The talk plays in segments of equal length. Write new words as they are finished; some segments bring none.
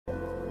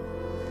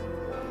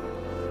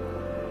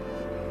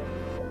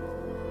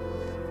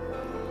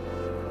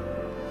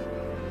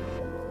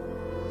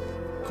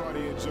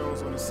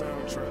Jones on the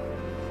soundtrack.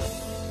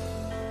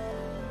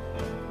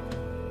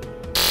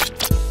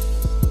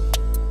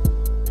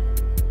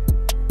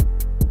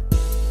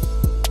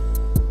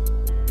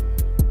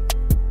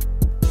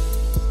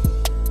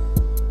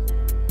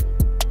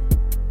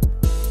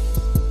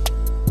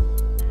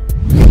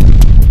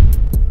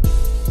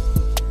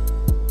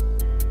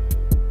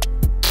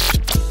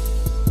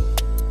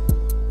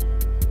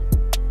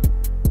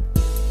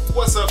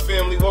 What's up,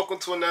 family? Welcome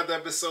to another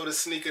episode of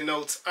Sneaker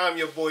Notes. I'm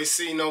your boy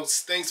C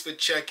Notes. Thanks for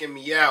checking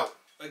me out.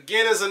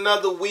 Again, it's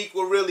another week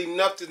with really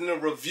nothing to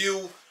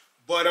review,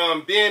 but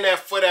being that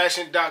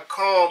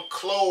footaction.com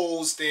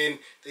closed and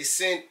they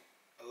sent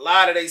a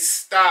lot of their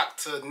stock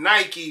to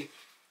Nike,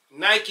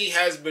 Nike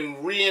has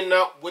been re-ing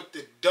up with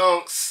the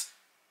dunks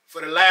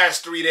for the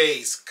last 3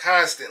 days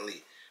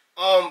constantly.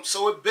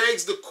 So it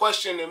begs the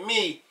question to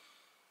me,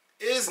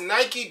 is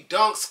Nike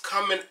dunks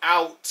coming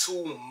out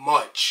too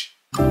much?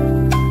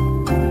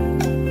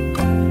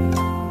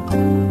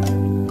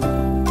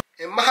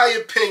 In my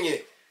opinion,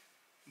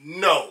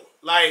 no.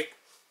 Like,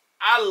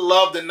 I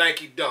love the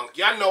Nike Dunk.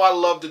 Y'all know I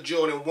love the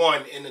Jordan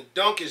 1, and the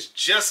Dunk is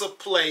just a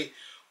play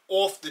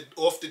off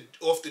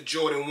the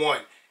Jordan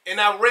 1.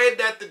 And I read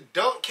that the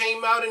Dunk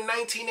came out in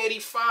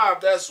 1985.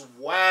 That's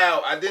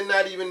wow. I did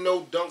not even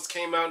know Dunks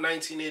came out in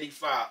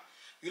 1985.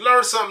 You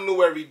learn something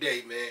new every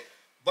day, man.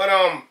 But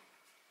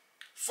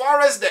far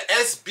as the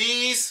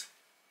SBs,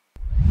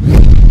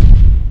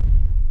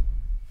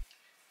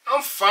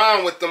 I'm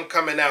fine with them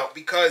coming out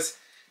because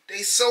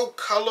they so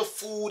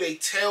colorful, they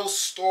tell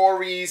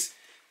stories.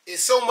 There's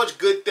so much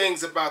good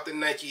things about the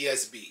Nike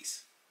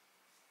SBs.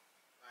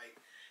 Like,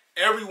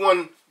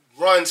 everyone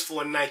runs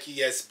for a Nike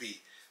SB.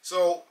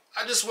 So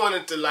I just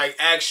wanted to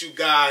ask you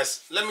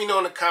guys, let me know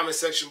in the comment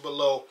section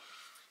below,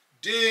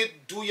 do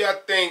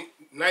y'all think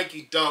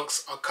Nike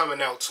Dunks are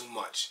coming out too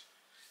much?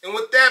 And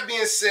with that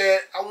being said,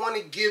 I want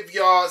to give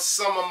y'all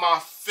some of my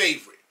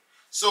favorite.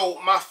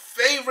 So my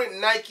favorite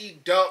Nike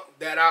Dunk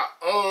that I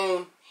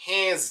own,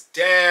 hands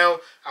down,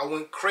 I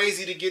went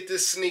crazy to get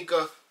this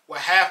sneaker, would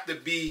have to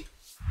be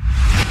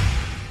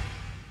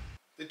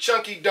the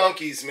Chunky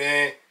Dunkies,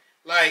 man.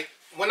 Like,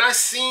 when I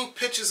seen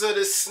pictures of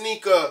this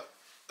sneaker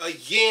a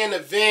year in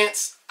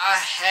advance, I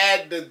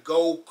had to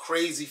go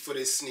crazy for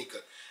this sneaker.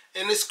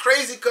 And it's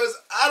crazy because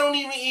I don't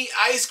even eat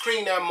ice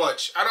cream that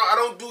much. I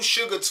don't do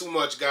sugar too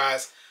much,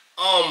 guys.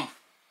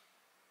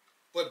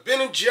 But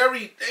Ben &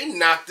 Jerry, they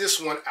knocked this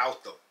one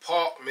out the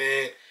park,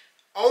 man.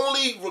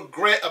 Only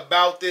regret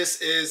about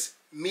this is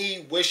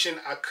me wishing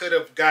I could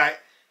have got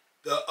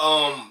the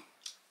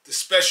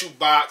special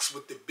box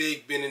with the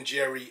big Ben &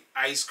 Jerry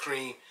ice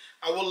cream.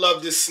 I would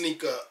love this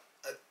sneaker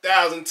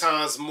 1,000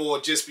 times more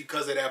just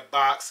because of that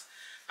box.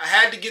 I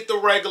had to get the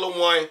regular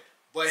one,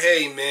 but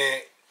hey,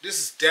 man, this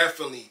is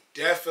definitely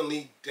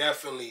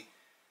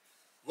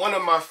one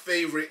of my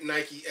favorite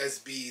Nike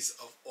SBs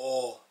of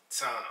all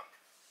time.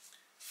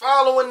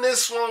 Following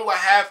this one would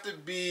have to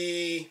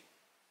be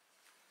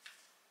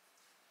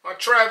my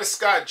Travis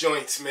Scott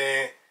joints,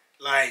 man.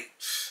 Like,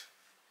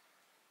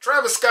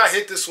 Travis Scott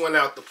hit this one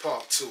out the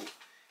park too.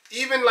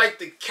 Even like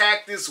the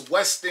Cactus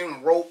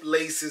Western rope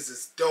laces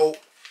is dope.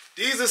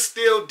 These are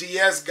still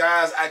DS,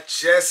 guys. I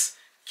just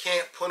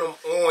can't put them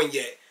on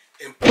yet.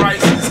 And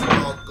prices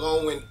are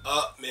going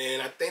up,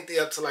 man. I think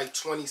they're up to like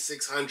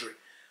 $2,600.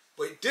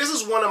 But this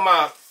is one of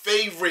my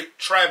favorite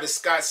Travis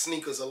Scott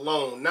sneakers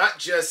alone. Not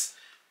just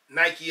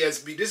Nike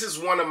SB. This is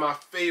one of my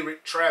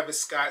favorite Travis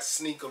Scott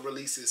sneaker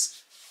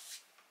releases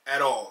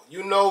at all.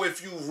 You know,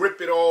 if you rip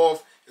it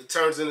off, it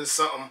turns into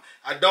something.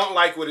 I don't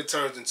like what it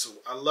turns into.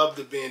 I love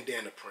the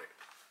bandana print.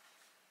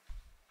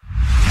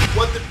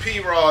 What the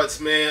P-Rods,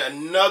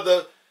 man.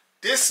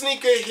 This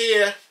sneaker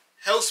here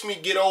helps me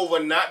get over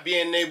not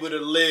being able to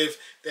live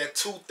that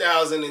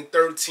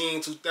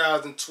 2013,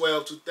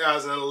 2012,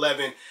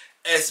 2011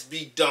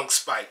 SB Dunk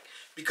spike.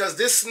 Because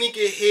this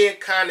sneaker here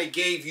kind of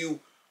gave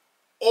you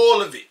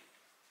all of it.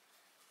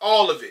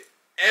 All of it.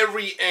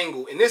 Every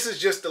angle. And this is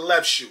just the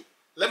left shoe.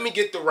 Let me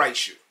get the right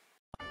shoe.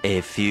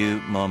 A few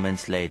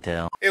moments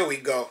later. Here we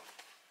go.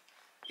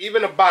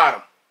 Even the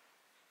bottom.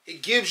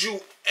 It gives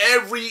you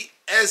every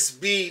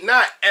SB,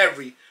 not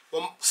every,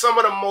 but some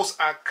of the most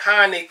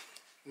iconic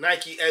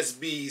Nike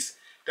SBs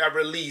that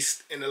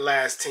released in the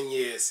last 10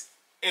 years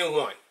in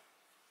one.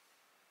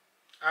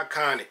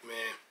 Iconic,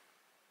 man.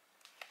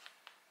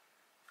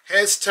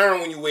 Heads turn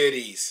when you wear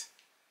these.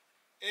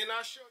 And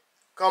I show you.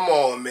 Come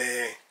on,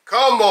 man.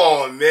 Come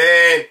on,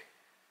 man.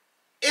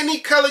 Any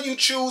color you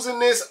choose in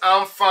this,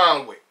 I'm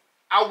fine with.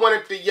 I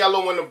wanted the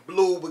yellow and the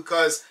blue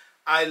because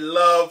I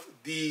love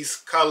these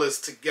colors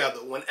together.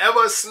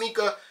 Whenever a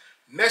sneaker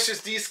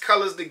meshes these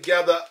colors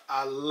together,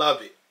 I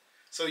love it.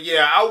 So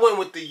yeah, I went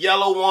with the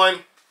yellow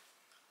one.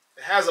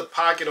 It has a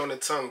pocket on the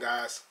tongue,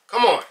 guys.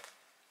 Come on.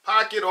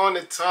 Pocket on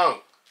the tongue.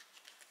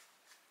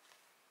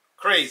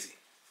 Crazy.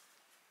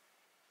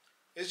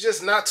 It's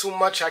just not too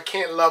much I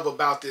can't love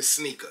about this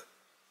sneaker.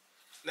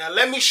 Now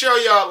let me show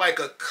y'all like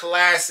a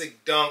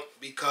classic dunk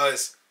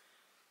because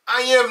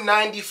I am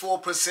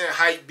 94%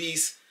 hype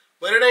beast,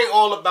 but it ain't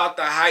all about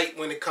the hype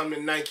when it comes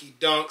to Nike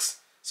dunks.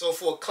 So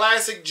for a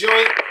classic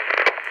joint,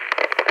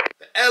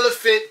 the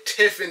Elephant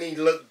Tiffany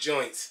look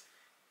joints.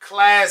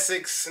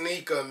 Classic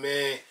sneaker,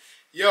 man.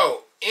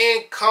 Yo,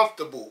 and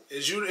comfortable.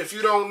 If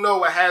you don't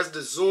know, it has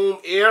the Zoom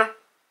Air.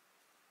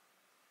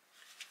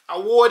 I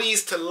wore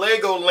these to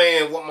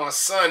Legoland with my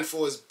son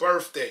for his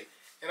birthday.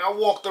 And I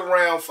walked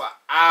around for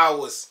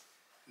hours.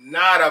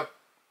 My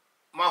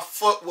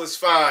foot was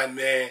fine,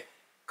 man.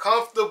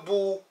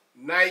 Comfortable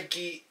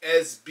Nike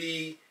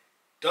SB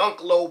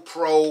Dunk Low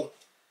Pro.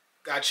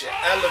 Got your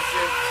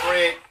elephant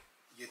print,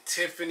 your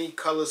Tiffany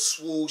color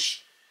swoosh.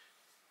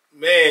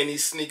 Man,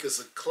 these sneakers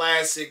are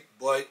classic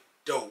but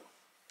dope.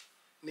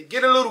 And to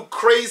get a little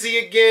crazy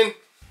again,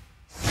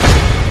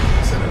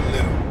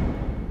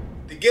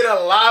 to get a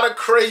lot of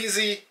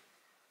crazy,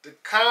 the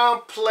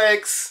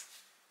complex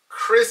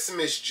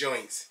Christmas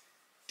joints.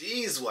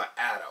 These were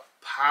out of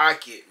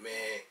pocket,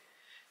 man.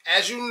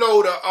 As you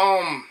know, the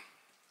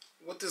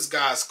what this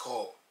guy's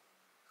called?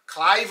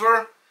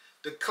 Cliver.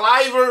 The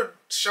Cliver,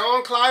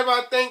 Sean Cliver,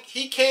 I think,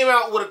 he came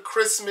out with a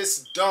Christmas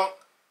dunk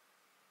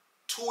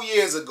 2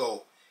 years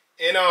ago.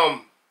 And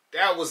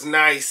that was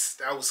nice.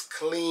 That was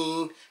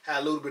clean.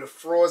 Had a little bit of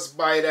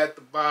frostbite at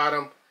the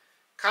bottom.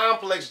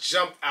 Complex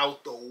jumped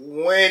out the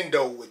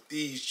window with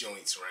these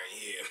joints right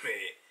here,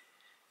 man.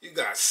 You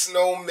got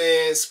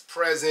snowman's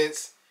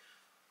presents.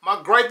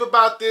 My gripe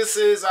about this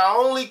is I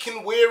only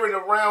can wear it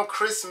around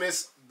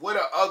Christmas with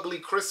an ugly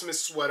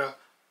Christmas sweater,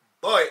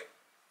 but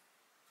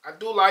I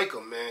do like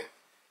them, man.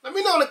 Let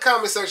me know in the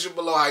comment section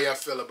below how y'all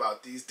feel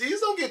about these.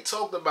 These don't get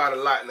talked about a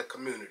lot in the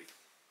community.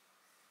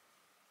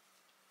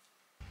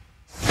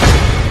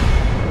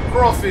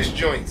 Crawfish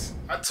joints.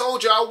 I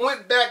told you I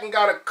went back and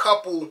got a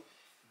couple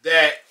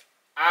that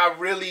I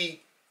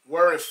really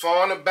weren't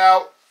fond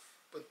about,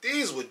 but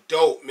these were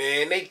dope,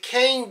 man. They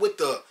came with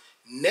the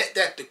net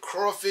that the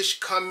crawfish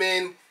come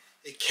in.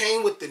 It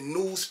came with the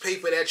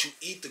newspaper that you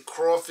eat the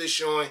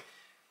crawfish on.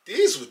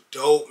 These were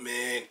dope,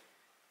 man.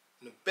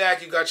 In the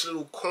back, you got your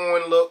little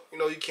corn look. You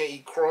know, you can't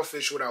eat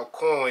crawfish without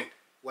corn.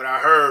 What I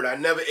heard, I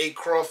never ate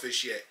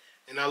crawfish yet.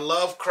 And I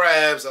love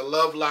crabs, I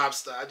love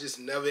lobster. I just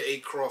never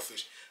ate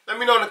crawfish. Let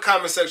me know in the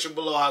comment section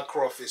below how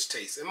crawfish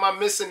tastes. Am I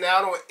missing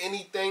out on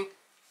anything?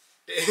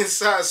 The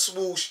inside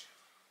swoosh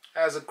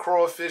has a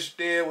crawfish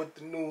there with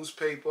the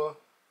newspaper.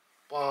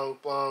 Bong,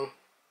 bong.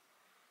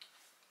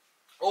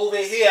 Over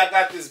here, I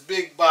got this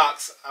big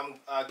box.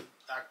 I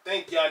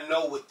think y'all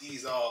know what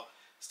these are.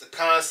 It's the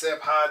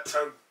Concept High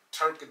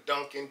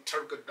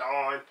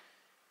Turkadon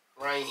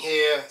right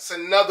here. It's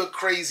another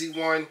crazy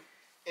one.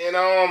 And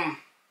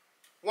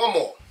one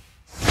more.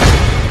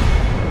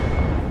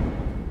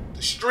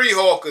 The Street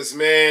Hawkers,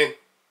 man.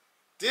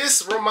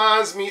 This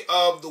reminds me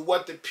of the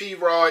What the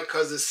P-Rod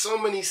because there's so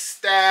many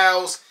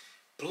styles,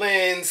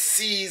 blends,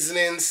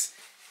 seasonings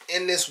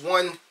in this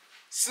one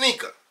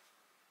sneaker.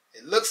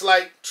 It looks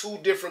like two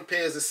different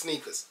pairs of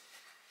sneakers.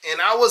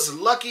 And I was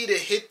lucky to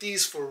hit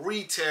these for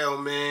retail,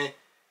 man.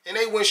 And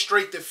they went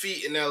straight to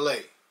feet in LA.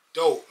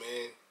 Dope,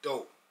 man.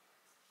 Dope.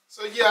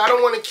 So yeah, I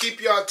don't want to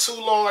keep y'all too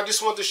long. I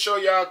just want to show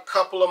y'all a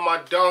couple of my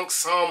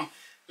dunks.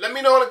 Let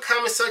me know in the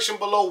comment section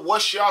below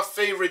what's your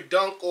favorite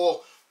dunk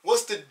or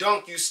what's the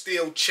dunk you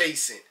still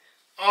chasing.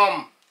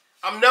 I'm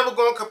never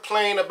going to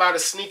complain about a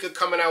sneaker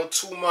coming out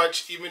too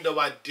much, even though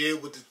I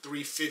did with the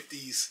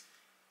 350s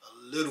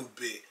a little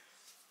bit.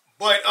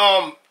 But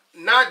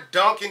not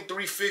dunking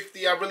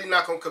 350, I'm really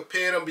not going to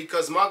compare them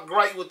because my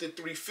gripe with the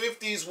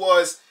 350s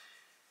was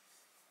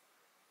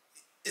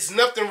it's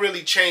nothing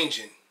really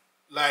changing.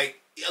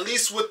 Like, at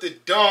least with the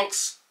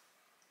dunks,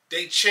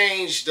 they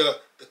changed the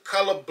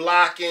color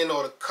blocking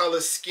or the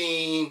color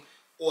scheme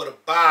or the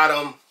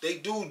bottom. They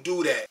do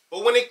that.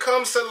 But when it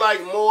comes to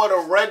like more of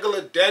the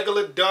regular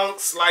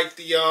dunks, like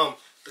the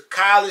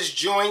college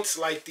joints,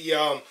 like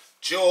the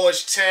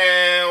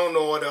Georgetown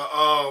or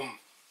the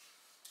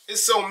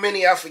there's so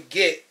many I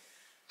forget.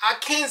 I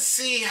can't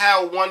see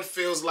how one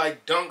feels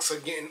like dunks are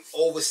getting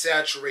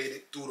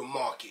oversaturated through the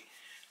market.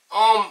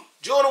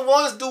 Jordan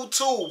 1s do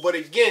too, but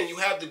again, you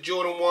have the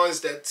Jordan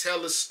 1s that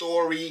tell a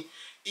story.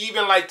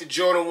 Even like the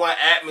Jordan 1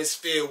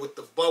 atmosphere with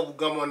the bubble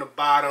gum on the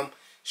bottom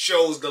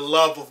shows the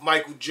love of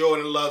Michael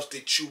Jordan loves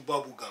to chew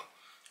bubble gum.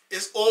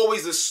 It's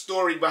always a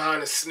story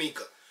behind a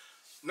sneaker.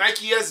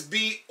 Nike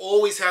SB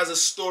always has a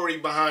story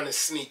behind a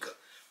sneaker.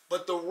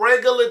 But the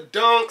regular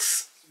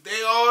dunks,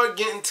 they are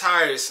getting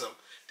tiresome.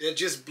 They're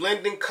just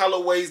blending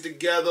colorways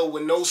together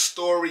with no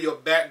story or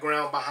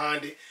background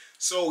behind it.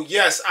 So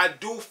yes, I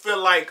do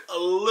feel like a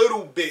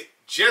little bit,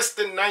 just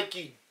the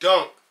Nike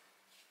dunk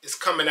is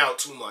coming out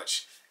too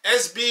much.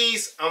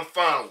 SBs, I'm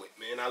fine with,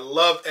 man. I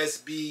love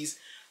SBs.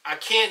 I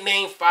can't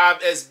name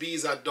 5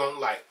 SBs I don't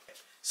like.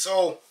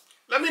 So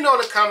let me know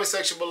in the comment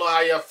section below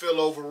how y'all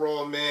feel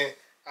overall, man.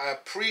 I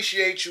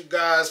appreciate you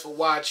guys for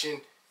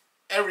watching.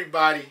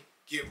 Everybody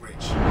get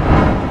rich.